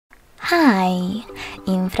Hi!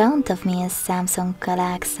 In front of me is Samsung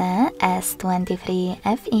Galaxy S23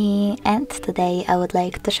 FE, and today I would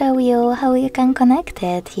like to show you how you can connect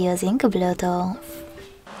it using Bluetooth.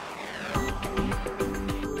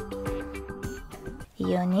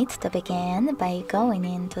 You need to begin by going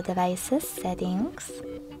into Devices Settings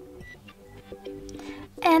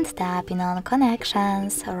and tapping on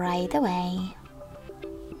Connections right away.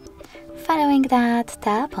 Following that,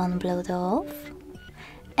 tap on Bluetooth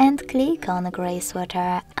and click on the gray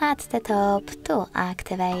switcher at the top to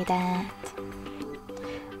activate it.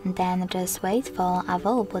 Then just wait for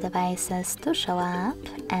available devices to show up,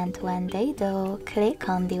 and when they do, click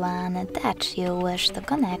on the one that you wish to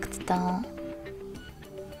connect to.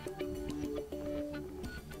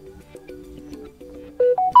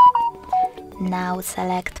 Now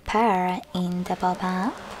select Pair in the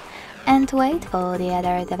pop-up and wait for the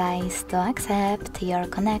other device to accept your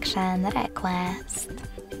connection request.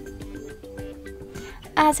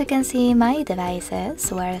 As you can see, my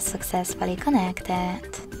devices were successfully connected.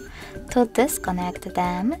 To disconnect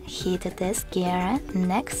them, hit this gear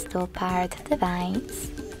next to paired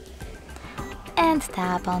device and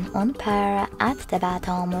tap on Unpair at the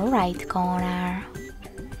bottom right corner.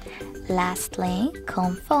 Lastly,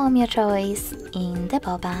 confirm your choice in the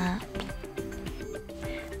pop-up.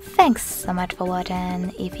 Thanks so much for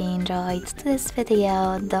watching. If you enjoyed this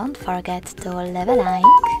video, don't forget to leave a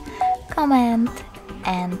like, comment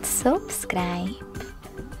and subscribe.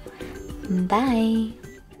 Bye!